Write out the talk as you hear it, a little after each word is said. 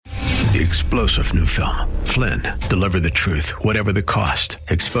The explosive new film, Flynn, deliver the truth, whatever the cost,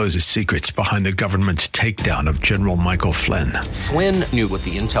 exposes secrets behind the government's takedown of General Michael Flynn. Flynn knew what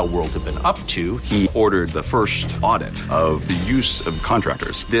the intel world had been up to. He ordered the first audit of the use of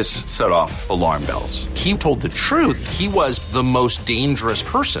contractors. This set off alarm bells. He told the truth. He was the most dangerous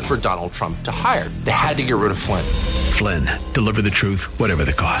person for Donald Trump to hire. They had to get rid of Flynn. Flynn, deliver the truth, whatever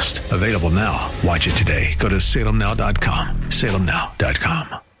the cost. Available now. Watch it today. Go to salemnow.com.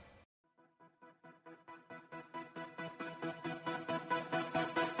 salemnow.com.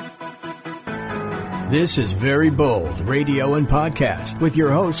 This is Very Bold Radio and Podcast with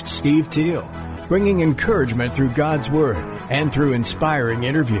your host, Steve Teal, bringing encouragement through God's Word and through inspiring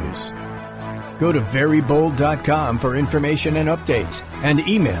interviews. Go to verybold.com for information and updates, and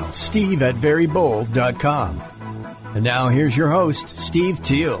email steve@verybold.com. And now here's your host, Steve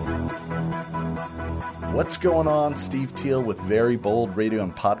Teal. What's going on? Steve Teal with Very Bold Radio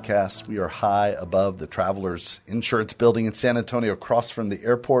and Podcast. We are high above the Travelers Insurance Building in San Antonio, across from the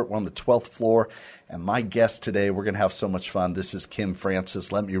airport. We're on the 12th floor. And my guest today, we're going to have so much fun. This is Kim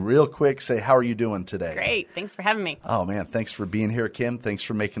Francis. Let me real quick say, how are you doing today? Great. Thanks for having me. Oh, man. Thanks for being here, Kim. Thanks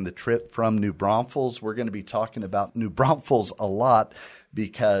for making the trip from New Braunfels. We're going to be talking about New Braunfels a lot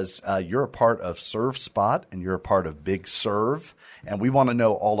because you're a part of Serve Spot and you're a part of Big Serve, and we want to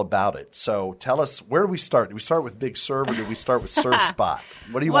know all about it. So tell us, where do we start? Do we start with Big Serve or do we start with Serve Spot?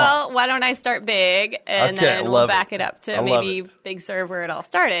 What do you want? Well, why don't I start big and then we'll back it up to maybe Big Serve where it all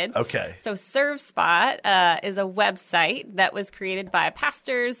started. Okay. So Serve Spot is a website that was created by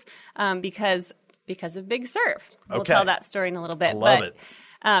pastors because of Big Serve. We'll tell that story in a little bit. I love it.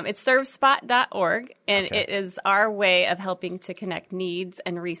 It's servespot.org, and it is our way of helping to connect needs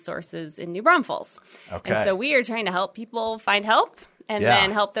and resources in New Braunfels. Okay. And so we are trying to help people find help and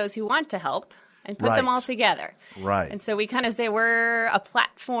then help those who want to help and put them all together. Right. And so we kind of say we're a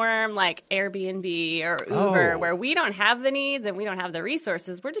platform like Airbnb or Uber where we don't have the needs and we don't have the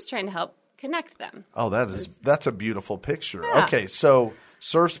resources. We're just trying to help connect them. Oh, that's a beautiful picture. Yeah. Okay, so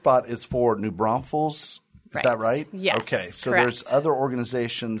Serve Spot is for New Braunfels. Is that right? Yes. Okay, so correct. there's other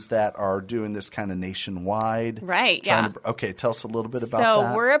organizations that are doing this kind of nationwide. Right, yeah. Okay, tell us a little bit about that.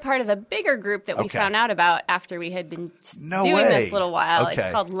 that. So we're a part of a bigger group that we found out about after we had been doing this a little while. Okay.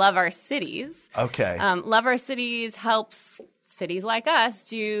 It's called Love Our Cities. Okay. Love Our Cities helps cities like us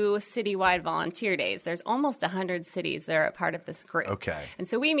do citywide volunteer days. There's almost 100 cities that are a part of this group. Okay. And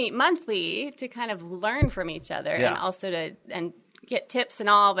so we meet monthly to kind of learn from each other and also to get tips and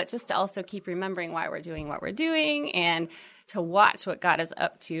all, but just to also keep remembering why we're doing what we're doing and to watch what God is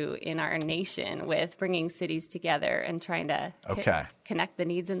up to in our nation with bringing cities together and trying to connect the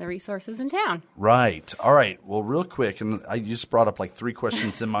needs and the resources in town. Right. All right. Well, real quick, and I just brought up like 3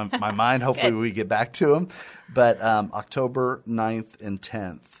 questions in my mind. Hopefully we get back to them. But October 9th and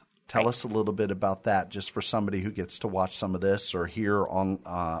 10th. Tell us a little bit about that, just for somebody who gets to watch some of this or hear on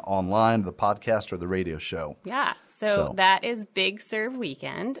online, the podcast or the radio show. Yeah. So that is Big Serve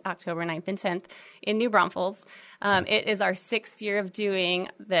Weekend, October 9th and 10th in New Braunfels. It is our 6th year of doing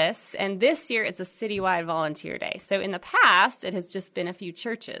this, and this year it's a citywide volunteer day. So in the past, it has just been a few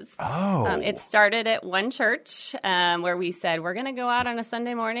churches. Oh. It started at one church where we said, we're going to go out on a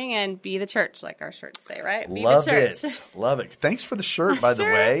Sunday morning and be the church, like our shirts say, right? Be Love the church. it. Love it. Thanks for the shirt, by the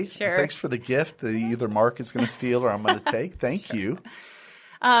way. Sure. Thanks for the gift that either Mark is going to steal or I'm going to take. Thank you.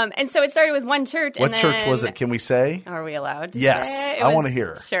 And so it started with one church. What church was it? Can we say? Are we allowed to Yes. say? I want to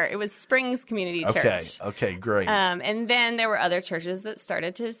hear. Sure. It was Springs Community Church. Okay, great. And then there were other churches that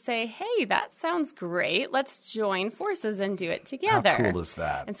started to say, hey, that sounds great. Let's join forces and do it together. How cool is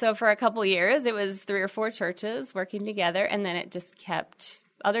that? And so for a couple years, it was 3 or 4 churches working together, and then it just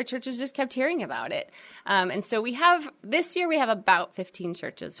other churches just kept hearing about it. And so this year we have about 15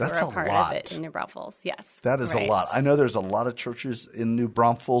 churches who are a part of it in New Braunfels. Yes. That is a lot. I know there's a lot of churches in New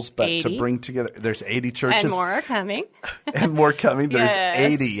Braunfels, but 80. to bring together, there's 80 churches. And more are coming. And more coming. There's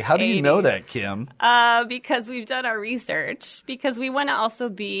 80. How do you know that, Kim? Because we've done our research, because we want to also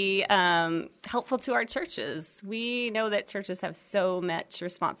be helpful to our churches. We know that churches have so much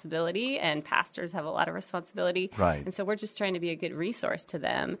responsibility and pastors have a lot of responsibility. Right. And so we're just trying to be a good resource to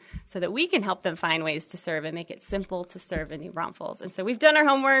them so that we can help them find ways to serve and make it simple to serve in New Braunfels. And so we've done our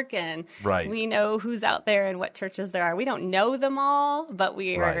homework and we know who's out there and what churches there are. We don't know them all, but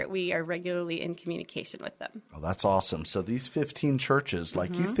we are regularly in communication with them. Oh, that's awesome. So these 15 churches,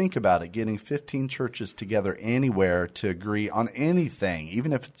 like you think about it, getting 15 churches together anywhere to agree on anything,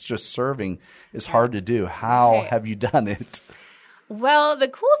 even if it's just serving, is hard to do. How have you done it? Well, the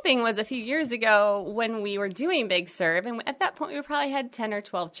cool thing was a few years ago when we were doing Big Serve, and at that point we probably had 10 or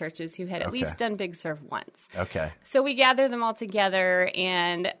 12 churches who had at least done Big Serve once. Okay. So we gathered them all together,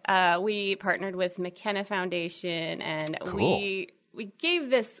 and we partnered with McKenna Foundation, and we gave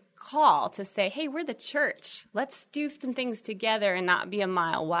this call to say, hey, we're the church. Let's do some things together and not be a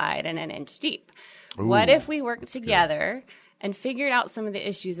mile wide and an inch deep. Ooh, what if we worked together and figured out some of the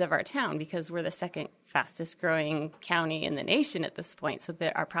issues of our town, because we're the second fastest growing county in the nation at this point, so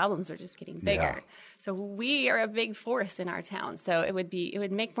that our problems are just getting bigger. Yeah. So we are a big force in our town. So it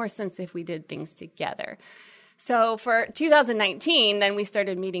would make more sense if we did things together. So for 2019, then we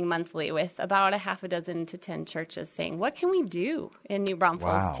started meeting monthly with about a half a dozen to 10 churches saying, what can we do in New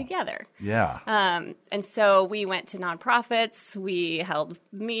Braunfels together? Yeah. And so we went to nonprofits. We held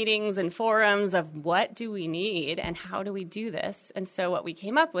meetings and forums of what do we need and how do we do this? And so what we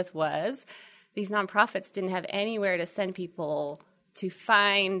came up with was these nonprofits didn't have anywhere to send people to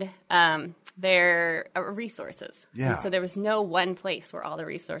find their resources. Yeah. And so there was no one place where all the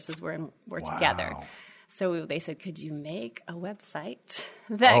resources were together. So they said, could you make a website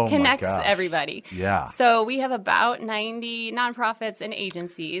that connects everybody? Yeah. So we have about 90 nonprofits and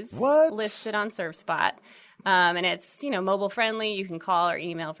agencies listed on ServeSpot. And it's, mobile friendly. You can call or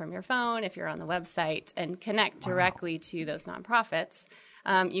email from your phone if you're on the website and connect directly to those nonprofits.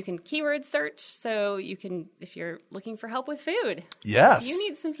 You can keyword search, so you can, if you're looking for help with food. Yes. You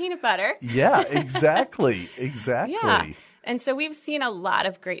need some peanut butter. Yeah, exactly. Exactly. Yeah. And so we've seen a lot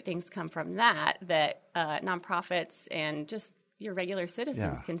of great things come from that nonprofits and just your regular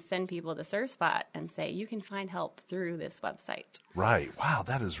citizens can send people to ServeSpot and say, you can find help through this website. Right. Wow,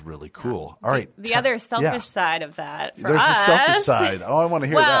 that is really cool. All right. The other selfish side of that for There's us. a selfish side. Oh, I want to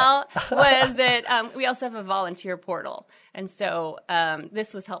hear that. Was that we also have a volunteer portal. And so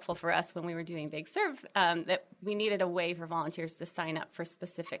this was helpful for us when we were doing Big Serve, that we needed a way for volunteers to sign up for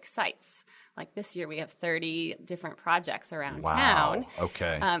specific sites. Like this year, we have 30 different projects around town.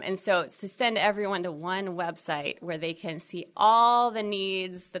 Okay. And so it's to send everyone to one website where they can see all the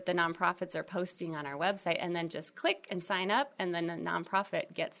needs that the nonprofits are posting on our website, and then just click and sign up, and then the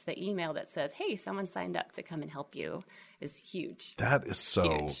nonprofit gets the email that says, hey, someone signed up to come and help you. Is huge. That is so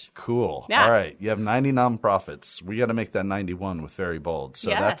huge. Cool. Yeah. All right. You have 90 nonprofits. We got to make that 91 with Very Bold. So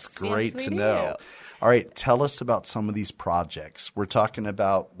that's great to know. All right. Tell us about some of these projects. We're talking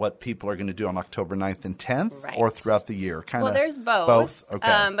about what people are going to do on October 9th and 10th or throughout the year. Well, there's both. Both?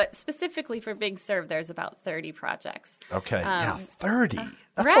 Okay. But specifically for Big Serve, there's about 30 projects. Okay. 30.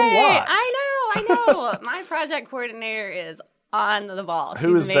 That's a lot. I know. My project coordinator is on the ball. She's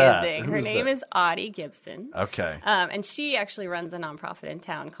Who is amazing. that? Her name is Audie Gibson. Okay. And she actually runs a nonprofit in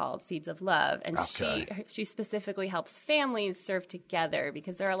town called Seeds of Love. And she specifically helps families serve together,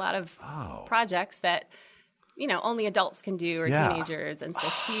 because there are a lot of projects that, only adults can do, or teenagers. And so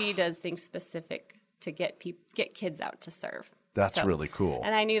she does things specific to get kids out to serve. That's really cool.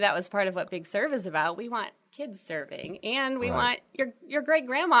 And I knew that was part of what Big Serve is about. We want kids serving, and we want your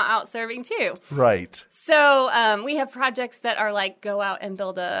great-grandma out serving too. Right. So we have projects that are like, go out and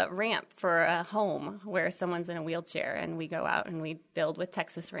build a ramp for a home where someone's in a wheelchair, and we go out and we build with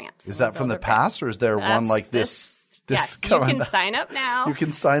Texas ramps. Is that from the past, or is there one like this? Yes, you can sign up now. You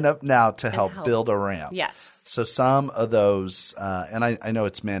can sign up now to help build a ramp. Yes. So some of those, and I know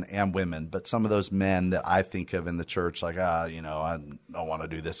it's men and women, but some of those men that I think of in the church, like, I don't want to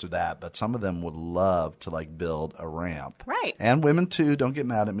do this or that, but some of them would love to like build a ramp. Right. And women too. Don't get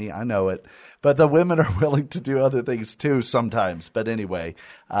mad at me. I know it. But the women are willing to do other things too sometimes. But anyway,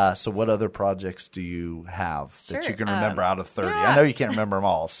 so what other projects do you have that you can remember out of 30? Yeah. I know you can't remember them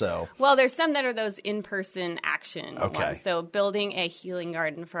all. So well, there's some that are those in-person action ones. So building a healing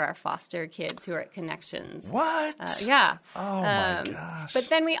garden for our foster kids who are at Connections. What? Yeah. Oh my gosh. But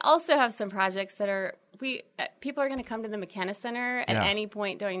then we also have some projects that are people are going to come to the McKenna Center at any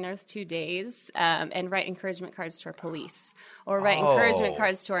point during those 2 days and write encouragement cards to our police or write encouragement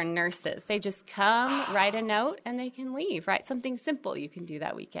cards to our nurses. They just come, write a note, and they can leave. Write something simple you can do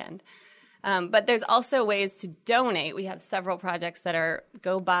that weekend. But there's also ways to donate. We have several projects that are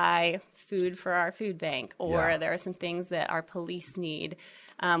go buy food for our food bank, or there are some things that our police need.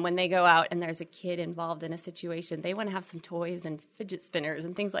 When they go out and there's a kid involved in a situation, they want to have some toys and fidget spinners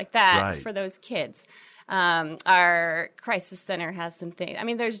and things like that for those kids. Our crisis center has some things. I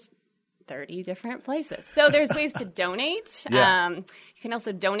mean, there's 30 different places. So there's ways to donate. You can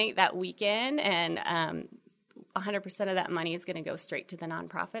also donate that weekend, and 100% of that money is going to go straight to the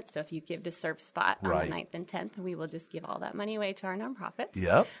nonprofit. So if you give to Serve Spot on the 9th and 10th, we will just give all that money away to our nonprofits.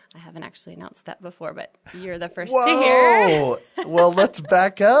 Yep. I haven't actually announced that before, but you're the first Whoa. to hear. Well, let's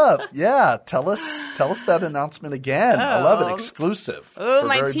back up. Yeah, tell us that announcement again. I love it. Exclusive. Oh,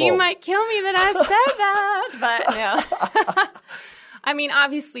 my team might kill me that I said that, but no. I mean,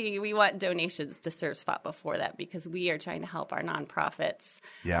 obviously, we want donations to Serve Spot before that because we are trying to help our nonprofits.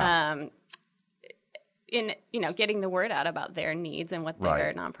 Yeah. In getting the word out about their needs and what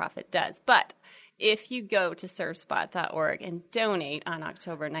their nonprofit does. But if you go to servespot.org and donate on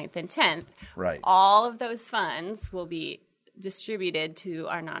October 9th and 10th, all of those funds will be distributed to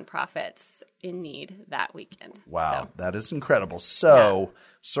our nonprofits in need that weekend. Wow, that is incredible. So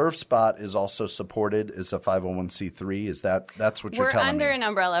Serve Spot is also supported as a 501c3. That's what you're telling me? We're under an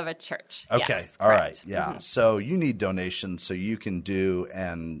umbrella of a church. Okay, yes, all correct. right, yeah. Mm-hmm. So you need donations so you can do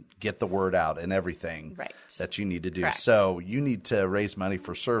and get the word out and everything that you need to do. Correct. So you need to raise money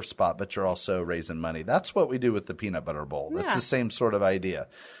for Serve Spot, but you're also raising money. That's what we do with the Peanut Butter Bowl. That's the same sort of idea.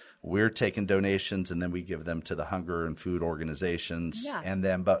 We're taking donations and then we give them to the hunger and food organizations. Yeah. And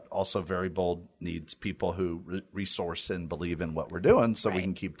then, but also Very Bold needs people who resource and believe in what we're doing so we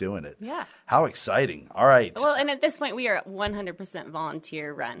can keep doing it. Yeah. How exciting. All right. Well, and at this point, we are 100%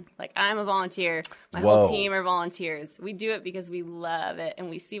 volunteer run. Like, I'm a volunteer. My whole team are volunteers. We do it because we love it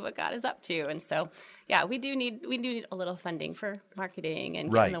and we see what God is up to. And so, yeah, we do need a little funding for marketing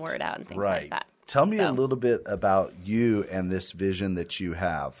and getting the word out and things like that. Tell me a little bit about you and this vision that you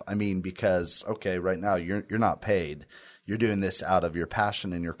have. I mean, because, right now you're not paid. You're doing this out of your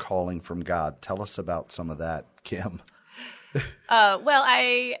passion and your calling from God. Tell us about some of that, Kim.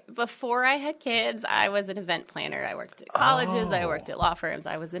 Before I had kids, I was an event planner. I worked at colleges. I worked at law firms.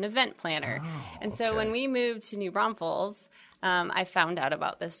 I was an event planner. So when we moved to New Braunfels, I found out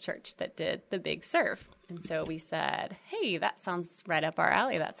about this church that did the Big Serve. And so we said, hey, that sounds right up our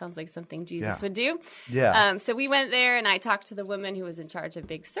alley. That sounds like something Jesus would do. Yeah. So we went there, and I talked to the woman who was in charge of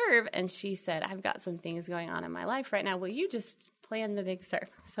Big Serve, and she said, I've got some things going on in my life right now. Will you just plan the Big Serve?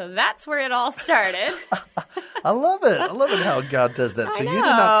 So that's where it all started. I love it. I love it how God does that. So you did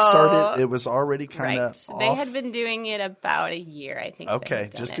not start it. It was already kind of off. They had been doing it about a year, I think. Okay,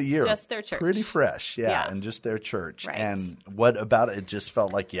 just a year. Just their church. Pretty fresh, and just their church. Right. And what about it? It just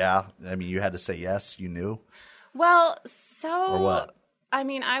felt like, I mean, you had to say yes, you knew? Well, or what? I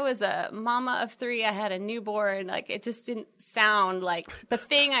mean, I was a mama of 3. I had a newborn. Like, it just didn't sound like the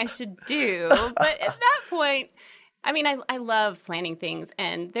thing I should do. But at that point, I mean, I love planning things.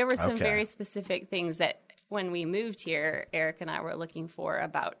 And there were some very specific things that when we moved here, Eric and I were looking for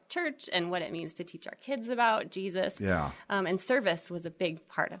about church and what it means to teach our kids about Jesus. Yeah. And service was a big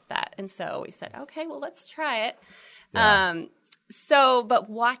part of that. And so we said, okay, well, let's try it. Yeah. But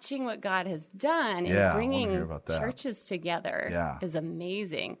watching what God has done in bringing churches together is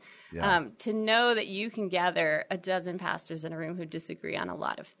amazing. Yeah. To know that you can gather a dozen pastors in a room who disagree on a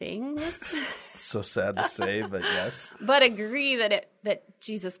lot of things. So sad to say, but yes. But agree that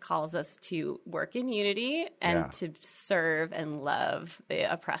Jesus calls us to work in unity and to serve and love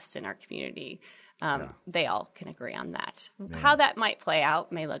the oppressed in our community. They all can agree on that. Yeah. How that might play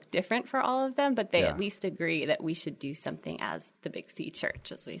out may look different for all of them, but they at least agree that we should do something as the Big C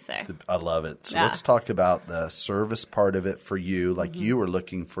Church, as we say. I love it. So let's talk about the service part of it for you, like you were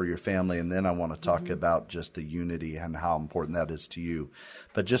looking for your family, and then I want to talk about just the unity and how important that is to you.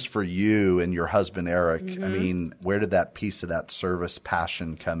 But just for you and your husband, Eric, I mean, where did that piece of that service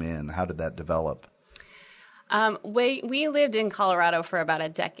passion come in? How did that develop? We lived in Colorado for about a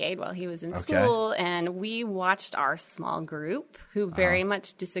decade while he was in school, and we watched our small group, who very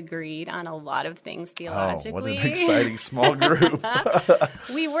much disagreed on a lot of things theologically. Oh, what an exciting small group.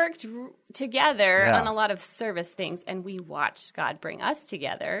 We worked together on a lot of service things, and we watched God bring us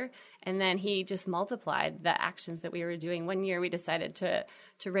together, and then he just multiplied the actions that we were doing. One year we decided to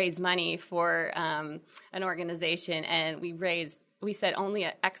raise money for an organization, and we said only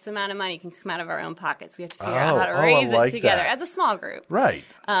an X amount of money can come out of our own pockets. We have to figure out how to raise it together as a small group. Right.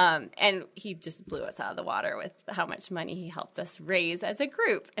 And he just blew us out of the water with how much money he helped us raise as a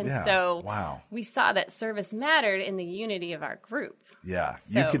group. And so we saw that service mattered in the unity of our group. Yeah.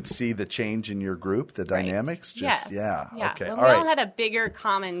 So, you could see the change in your group, the dynamics? Just Yeah. Okay. When we all had a bigger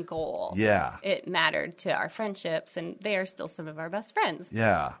common goal. Yeah. It mattered to our friendships, and they are still some of our best friends.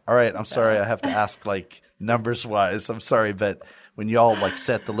 Yeah. All right. I'm sorry. I have to ask, like, numbers-wise. I'm sorry, but when y'all like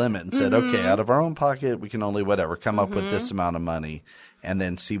set the limit and said, okay, out of our own pocket, we can only come up with this amount of money and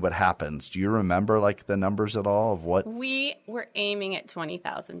then see what happens. Do you remember like the numbers at all of what? We were aiming at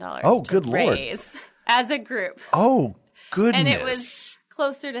 $20,000 good Lord. raise as a group. Oh, goodness. And it was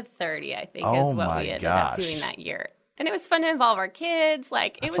closer to 30, I think, is what we ended up doing that year. And it was fun to involve our kids.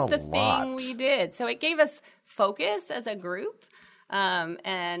 Like, it was the thing we did. So it gave us focus as a group,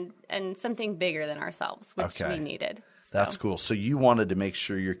 and something bigger than ourselves, which we needed. That's cool. So you wanted to make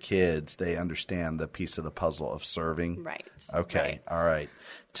sure your kids, they understand the piece of the puzzle of serving. Right. Okay. Right. All right.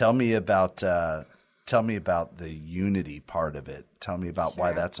 Tell me about the unity part of it. Tell me about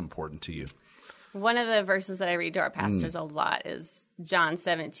why that's important to you. One of the verses that I read to our pastors a lot is John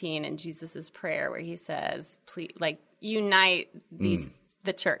 17 and Jesus' prayer, where he says, "Please, like, unite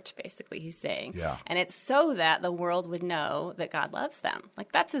the church," basically, he's saying. Yeah. And it's so that the world would know that God loves them.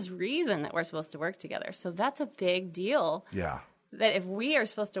 Like, that's his reason that we're supposed to work together. So that's a big deal. Yeah. That if we are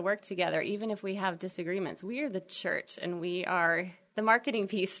supposed to work together, even if we have disagreements, we are the church and we are the marketing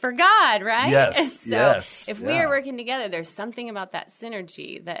piece for God, right? Yes, so if we are working together, there's something about that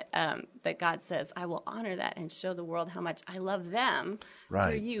synergy that that God says, I will honor that and show the world how much I love them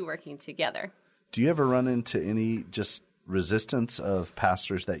through you working together. Do you ever run into any just resistance of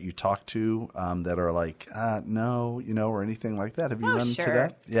pastors that you talk to that are like, no, or anything like that? Have you run into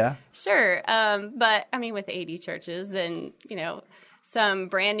that? Yeah. Sure. But I mean, with 80 churches and, some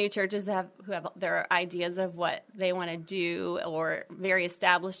brand new churches who have their ideas of what they want to do, or very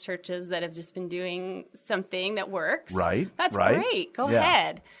established churches that have just been doing something that works. Right. That's great. Go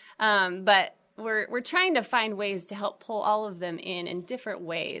ahead. But we're trying to find ways to help pull all of them in different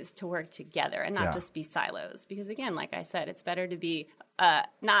ways to work together and not just be silos. Because again, like I said, it's better to be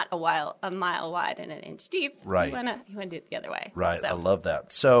not a mile wide and an inch deep. Right. You want to do it the other way. Right. So. I love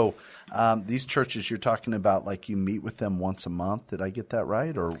that. So these churches you're talking about, like you meet with them once a month. Did I get that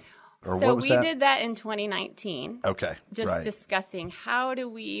right? Or what was that? So we did that in 2019. Okay. Just discussing how do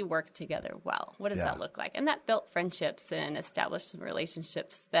we work together well? What does that look like? And that built friendships and established some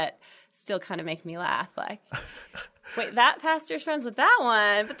relationships that still kind of make me laugh. Like, wait, that pastor's friends with that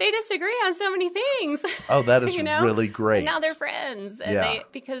one, but they disagree on so many things. Oh, that is really great. And now they're friends. And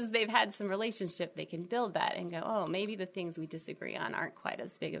because they've had some relationship, they can build that and go, oh, maybe the things we disagree on aren't quite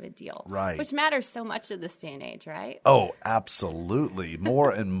as big of a deal. Right. Which matters so much in this day and age, right? Oh, absolutely.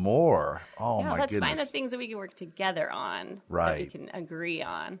 More and more. Oh, my goodness. Let's find the things that we can work together on. Right. That we can agree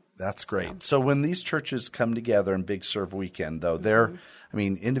on. That's great. So when these churches come together in Big Serve Weekend, though, they're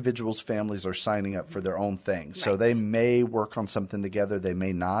individuals, families are signing up for their own thing. Right. So they may work on something together. They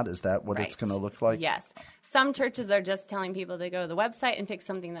may not. Is that what it's going to look like? Yes. Some churches are just telling people to go to the website and pick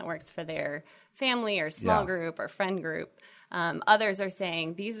something that works for their family or small group or friend group. Others are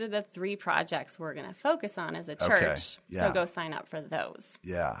saying, these are the 3 projects we're going to focus on as a church. So go sign up for those.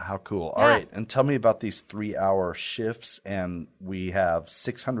 Yeah, how cool. All right. And tell me about these 3-hour shifts. And we have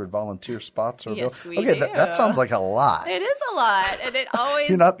 600 volunteer spots. Yes, we do. That sounds like a lot. It is a lot. And it always...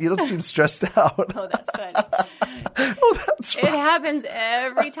 You don't seem stressed out. Oh, that's funny. It happens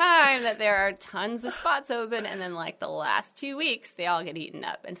every time that there are tons of spots open, and then like the last 2 weeks, they all get eaten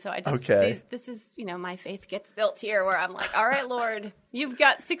up. And so I just, this is, my faith gets built here where I'm like, all right, Lord, you've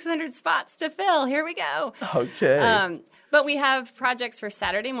got 600 spots to fill. Here we go. Okay. But we have projects for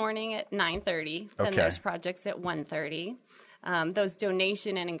Saturday morning at 9:30. Then there's projects at 1:30. Those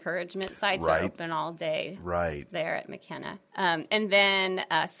donation and encouragement sites are open all day there at McKenna. And then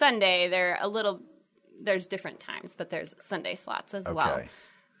Sunday, there's different times, but there's Sunday slots as well.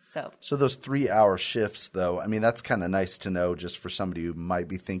 So those 3-hour shifts, though, that's kind of nice to know just for somebody who might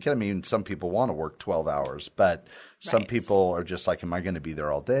be thinking. Some people want to work 12 hours, but some people are just like, am I going to be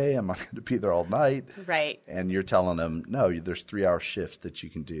there all day? Am I going to be there all night? Right. And you're telling them, no, there's 3-hour shifts that you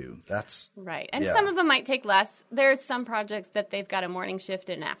can do. That's right. And some of them might take less. There's some projects that they've got a morning shift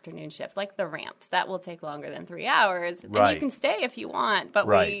and an afternoon shift, like the ramps. That will take longer than 3 hours. And you can stay if you want, but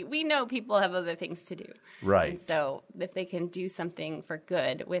we know people have other things to do. Right. And so if they can do something for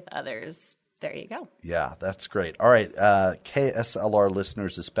good with others, there you go. Yeah, that's great. All right, KSLR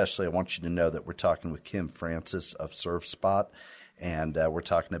listeners especially, I want you to know that we're talking with Kim Francis of Serve Spot, and we're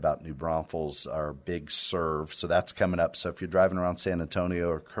talking about New Braunfels, our big serve. So that's coming up. So if you're driving around San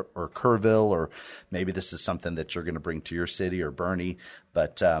Antonio or Kerrville, or maybe this is something that you're going to bring to your city or Bernie,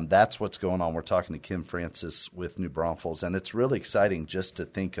 but that's what's going on. We're talking to Kim Francis with New Braunfels, and it's really exciting just to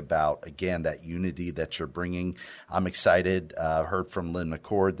think about, again, that unity that you're bringing. I'm excited. Heard from Lynn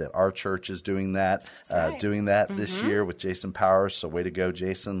McCord that our church is doing that, this year with Jason Powers. So way to go,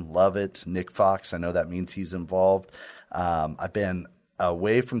 Jason. Love it. Nick Fox, I know that means he's involved. I've been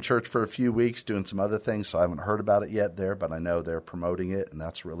away from church for a few weeks doing some other things, so I haven't heard about it yet there, but I know they're promoting it, and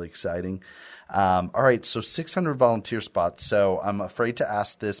that's really exciting. All right, so 600 volunteer spots. So I'm afraid to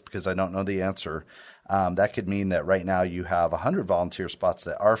ask this because I don't know the answer. That could mean that right now you have 100 volunteer spots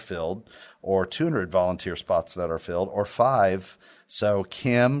that are filled, or 200 volunteer spots that are filled, or 5. So,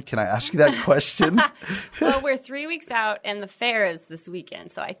 Kim, can I ask you that question? Well, we're 3 weeks out, and the fair is this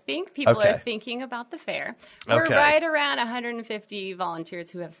weekend. So I think people are thinking about the fair. We're right around 150 volunteers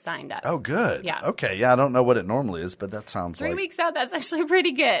who have signed up. Oh, good. Yeah. Okay. Yeah, I don't know what it normally is, but that sounds 3 weeks out, that's actually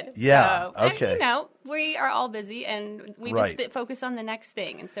pretty good. Yeah. So, okay. And, we are all busy, and we just focus on the next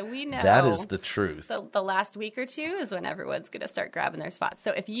thing. And so we know that is the truth. The last week or two is when everyone's going to start grabbing their spots. So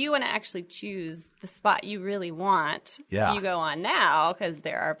if you want to actually choose the spot you really want, you go on now, because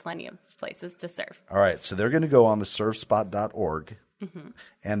there are plenty of places to serve. All right. So they're going to go on to servespot.org.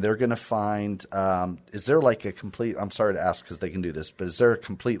 And they're going to find, is there like a complete, I'm sorry to ask because they can do this, but is there a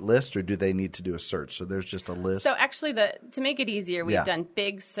complete list, or do they need to do a search? So there's just a list. So actually, to make it easier, we've done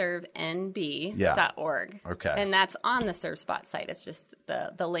bigservenb.org. Okay. And that's on the ServeSpot site. It's just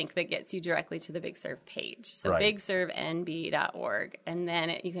the link that gets you directly to the Big Serve page. So bigservenb.org. And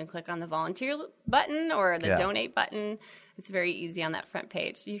then you can click on the volunteer button or the donate button. It's very easy on that front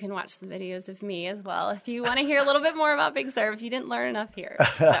page. You can watch some videos of me as well if you want to hear a little bit more about Big Serve if you didn't learn enough here.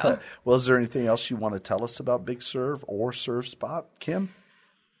 So. Well, is there anything else you want to tell us about Big Serve or ServeSpot, Kim?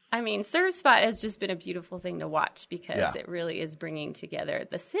 I mean, ServeSpot has just been a beautiful thing to watch because it really is bringing together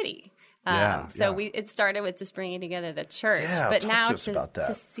the city. It started with just bringing together the church, but now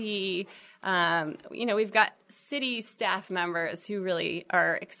to see, we've got city staff members who really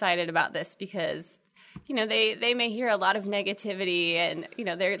are excited about this because they may hear a lot of negativity and,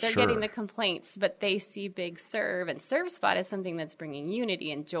 they're getting the complaints, but they see Big Serve, and ServeSpot is something that's bringing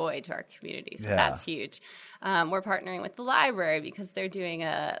unity and joy to our community. So that's huge. We're partnering with the library because they're doing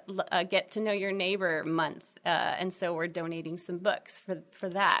a Get to Know Your Neighbor month. And so we're donating some books for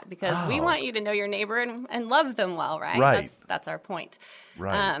that because we want you to know your neighbor and love them well, right? Right. That's our point.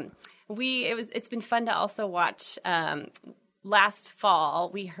 Right. It's been fun to also watch. Last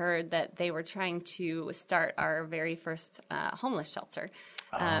fall, we heard that they were trying to start our very first homeless shelter.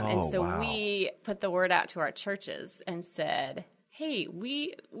 We put the word out to our churches and said, hey,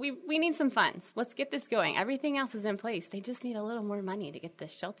 we need some funds. Let's get this going. Everything else is in place. They just need a little more money to get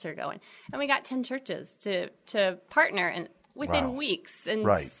this shelter going. And we got 10 churches to partner and within weeks and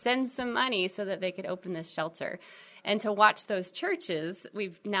send some money so that they could open this shelter. And to watch those churches,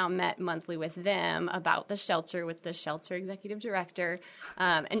 we've now met monthly with them about the shelter with the shelter executive director,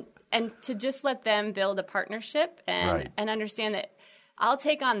 and to just let them build a partnership and understand that I'll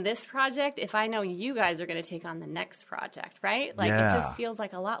take on this project if I know you guys are going to take on the next project, right? Like it just feels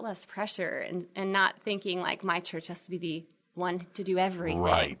like a lot less pressure and not thinking like my church has to be the one to do everything.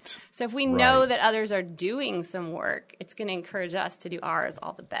 Right. So if we know that others are doing some work, it's going to encourage us to do ours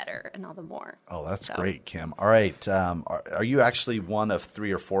all the better and all the more. Oh, that's great, Kim. All right. Are you actually one of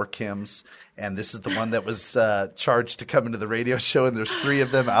 3 or 4 Kims? And this is the one that was charged to come into the radio show, and there's 3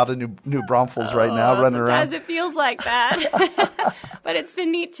 of them out in New Braunfels right now running around. Sometimes it feels like that. But it's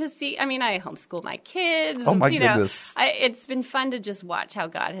been neat to see. I mean, I homeschool my kids. Oh, my goodness. It's been fun to just watch how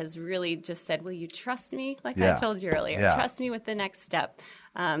God has really just said, will you trust me? Like I told you earlier. Trust me with the next step.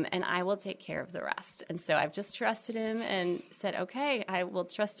 And I will take care of the rest. And so I've just trusted him and said, okay, I will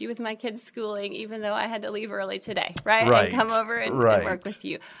trust you with my kids' schooling, even though I had to leave early today, right? And come over and work with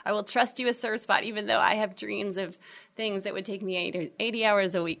you. I will trust you with ServeSpot, even though I have dreams of things that would take me 80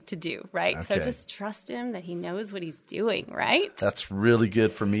 hours a week to do, right? Okay. So just trust him that he knows what he's doing, right? That's really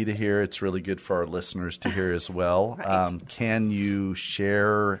good for me to hear. It's really good for our listeners to hear as well. Can you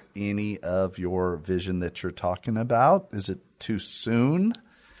share any of your vision that you're talking about? Is it too soon?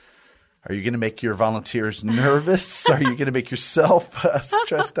 Are you going to make your volunteers nervous? Are you going to make yourself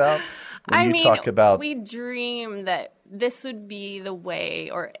stressed out when you talk about? We dream that this would be the way,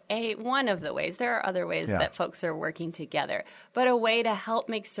 or one of the ways. There are other ways that folks are working together, but a way to help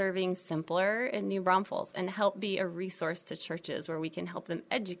make serving simpler in New Braunfels and help be a resource to churches where we can help them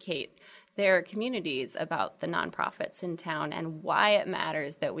educate their communities about the nonprofits in town and why it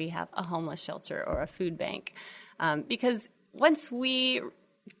matters that we have a homeless shelter or a food bank. Because once we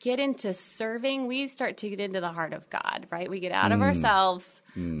get into serving, we start to get into the heart of God, right? We get out of ourselves,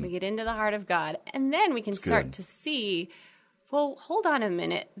 we get into the heart of God, and then we can start to see, well, hold on a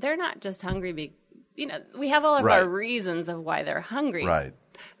minute. They're not just hungry. We have all of our reasons of why they're hungry. Right.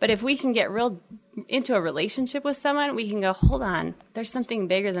 But if we can get real into a relationship with someone, we can go, hold on, there's something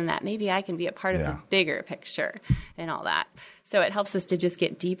bigger than that. Maybe I can be a part of the bigger picture and all that. So it helps us to just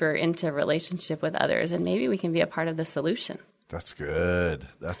get deeper into relationship with others, and maybe we can be a part of the solution. That's good.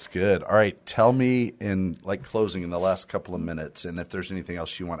 That's good. All right. Tell me in closing in the last couple of minutes, and if there's anything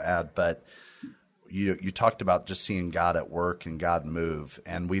else you want to add, but you talked about just seeing God at work and God move,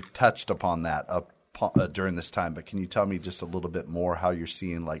 and we've touched upon that up during this time, but can you tell me just a little bit more how you're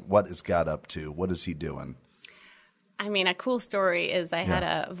seeing, like, what is God up to? What is he doing? I mean, a cool story is I had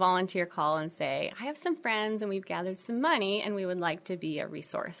a volunteer call and say, I have some friends and we've gathered some money and we would like to be a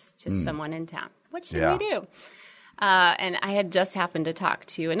resource to someone in town. What should we do? And I had just happened to talk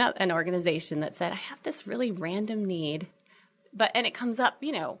to an organization that said, I have this really random need, and it comes up,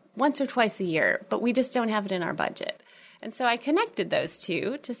 once or twice a year, but we just don't have it in our budget. And so I connected those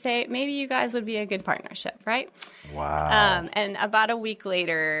two to say, maybe you guys would be a good partnership, right? Wow. And about a week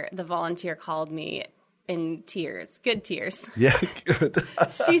later, the volunteer called me in tears, good tears. Yeah, good.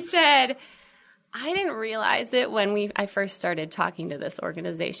 She said, I didn't realize it when I first started talking to this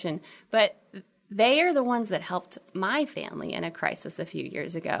organization, but they are the ones that helped my family in a crisis a few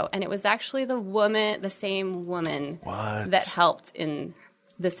years ago. And it was actually the same woman that helped in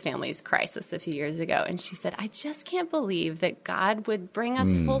this family's crisis a few years ago. And she said, I just can't believe that God would bring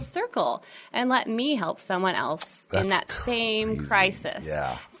us full circle and let me help someone else in that same crisis.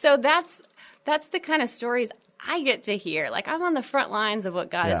 Yeah. So that's the kind of stories I get to hear. Like, I'm on the front lines of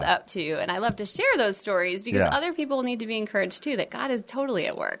what God is up to, and I love to share those stories because other people need to be encouraged too that God is totally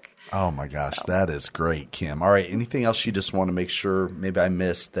at work. Oh my gosh, that is great, Kim. All right, anything else you just want to make sure maybe I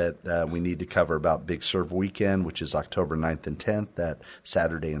missed that we need to cover about Big Serve Weekend, which is October 9th and 10th, that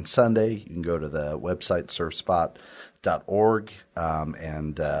Saturday and Sunday? You can go to the website servespot.org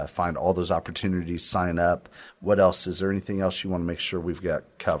and find all those opportunities, sign up. What else? Is there anything else you want to make sure we've got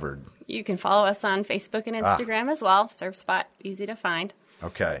covered? You can follow us on Facebook and Instagram as well. ServeSpot, easy to find.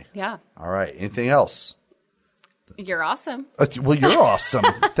 Okay. Yeah. All right. Anything else? You're awesome. Well, you're awesome.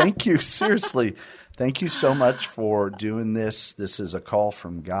 Thank you. Seriously. Thank you so much for doing this. This is a call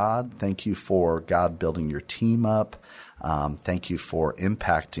from God. Thank you for God building your team up. Thank you for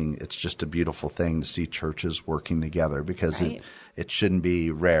impacting. It's just a beautiful thing to see churches working together because it shouldn't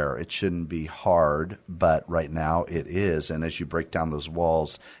be rare. It shouldn't be hard, but right now it is. And as you break down those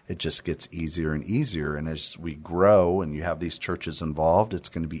walls, it just gets easier and easier. And as we grow and you have these churches involved, it's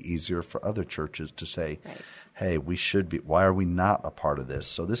going to be easier for other churches to say, hey, we should be. Why are we not a part of this?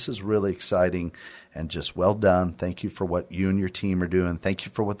 So this is really exciting and just well done. Thank you for what you and your team are doing. Thank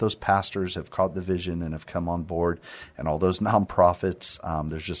you for what those pastors have caught the vision and have come on board, and all those nonprofits.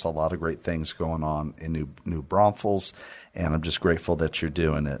 There's just a lot of great things going on in New Braunfels, and I'm just grateful that you're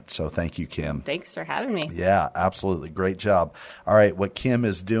doing it. So thank you, Kim. Thanks for having me. Yeah, absolutely. Great job. All right, what Kim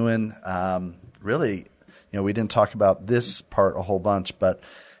is doing, really, we didn't talk about this part a whole bunch, but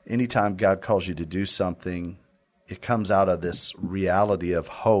anytime God calls you to do something, it comes out of this reality of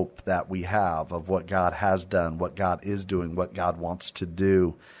hope that we have of what God has done, what God is doing, what God wants to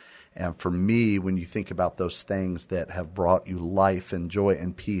do. And for me, when you think about those things that have brought you life and joy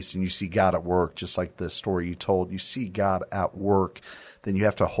and peace, and you see God at work, just like the story you told, you see God at work, then you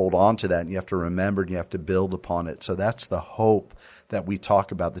have to hold on to that, and you have to remember, and you have to build upon it. So that's the hope that we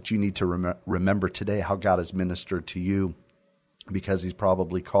talk about, that you need to remember today, how God has ministered to you, because he's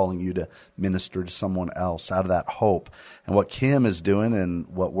probably calling you to minister to someone else out of that hope. And what Kim is doing and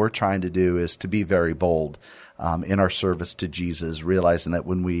what we're trying to do is to be very bold in our service to Jesus, realizing that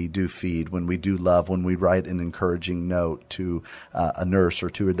when we do feed, when we do love, when we write an encouraging note to a nurse or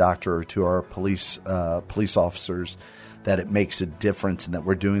to a doctor or to our police officers, that it makes a difference, and that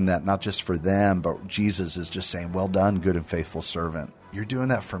we're doing that not just for them, but Jesus is just saying, well done, good and faithful servant. You're doing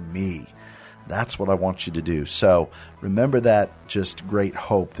that for me. That's what I want you to do. So remember that just great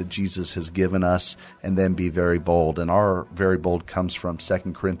hope that Jesus has given us, and then be very bold. And our very bold comes from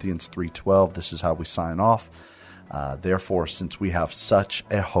 2 Corinthians 3:12. This is how we sign off. Therefore, since we have such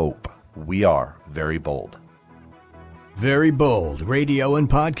a hope, we are very bold. Very Bold Radio and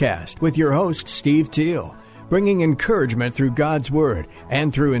Podcast with your host, Steve Teal, bringing encouragement through God's Word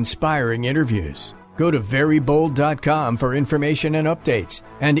and through inspiring interviews. Go to verybold.com for information and updates,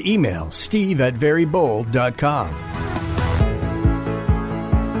 and email steve@verybold.com.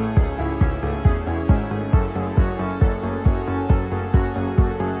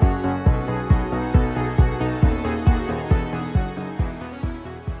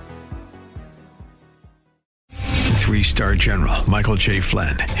 Three-star General Michael J.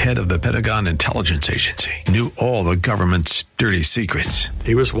 Flynn, head of the Pentagon Intelligence Agency, knew all the government's dirty secrets.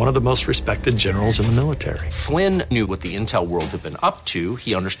 He was one of the most respected generals in the military. Flynn knew what the intel world had been up to.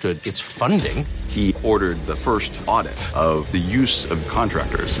 He understood its funding. He ordered the first audit of the use of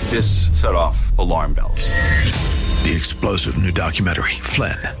contractors. This set off alarm bells. The explosive new documentary,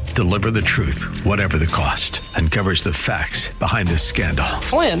 Flynn, deliver the truth, whatever the cost, uncovers the facts behind the scandal.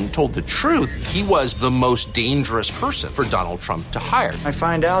 Flynn told the truth. He was the most dangerous person for Donald Trump to hire. I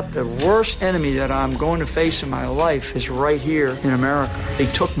find out the worst enemy that I'm going to face in my life is right here in America. They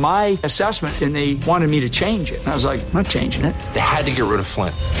took my assessment and they wanted me to change it. And I was like, I'm not changing it. They had to get rid of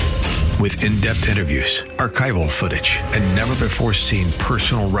Flynn. With in-depth interviews, archival footage, and never-before-seen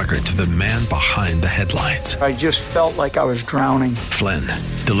personal records of the man behind the headlines. I just felt like I was drowning. Flynn,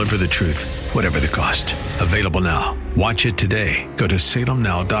 deliver the truth, whatever the cost. Available now. Watch it today. Go to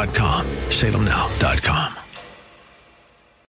salemnow.com. salemnow.com.